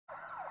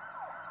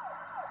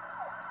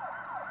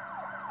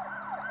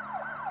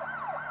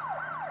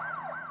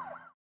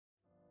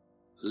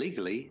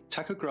Legally,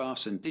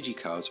 tachographs and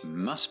digicards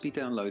must be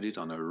downloaded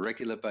on a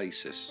regular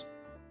basis.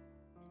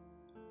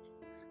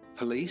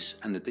 Police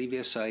and the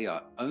DVSA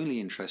are only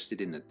interested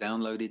in the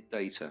downloaded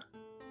data.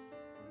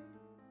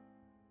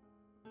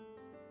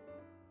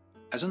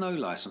 As an O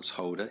licence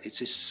holder,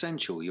 it's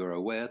essential you're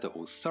aware that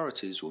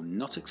authorities will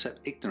not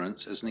accept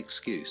ignorance as an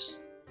excuse.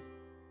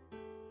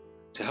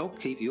 To help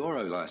keep your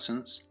O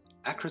licence,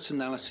 accurate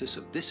analysis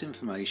of this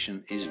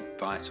information is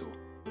vital.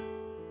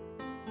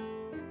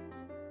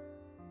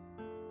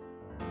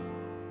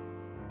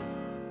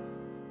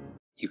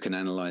 You can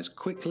analyse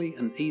quickly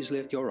and easily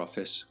at your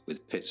office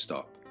with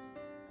Pitstop.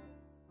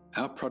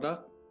 Our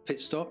product,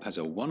 Pitstop, has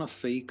a one-off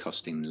fee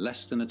costing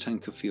less than a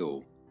tank of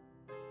fuel.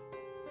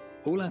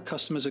 All our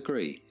customers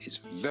agree it's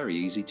very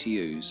easy to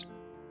use.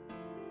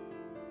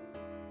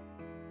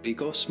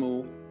 Big or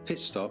small,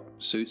 Pitstop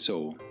suits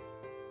all.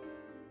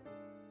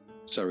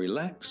 So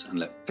relax and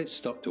let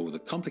Pitstop do all the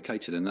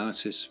complicated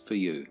analysis for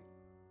you.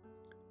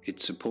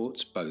 It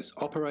supports both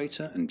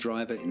operator and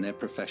driver in their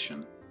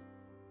profession.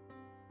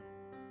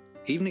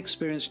 Even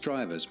experienced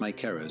drivers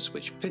make errors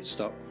which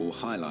Pitstop will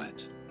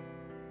highlight.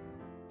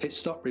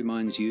 Pitstop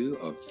reminds you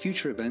of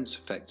future events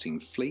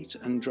affecting fleet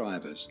and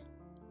drivers.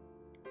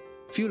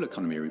 Fuel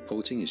economy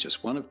reporting is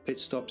just one of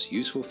Pitstop's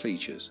useful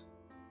features.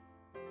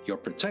 You're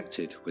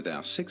protected with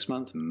our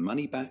 6-month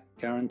money-back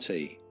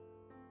guarantee.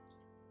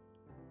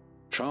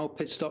 Trial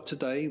Pitstop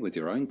today with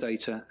your own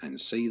data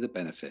and see the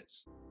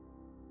benefits.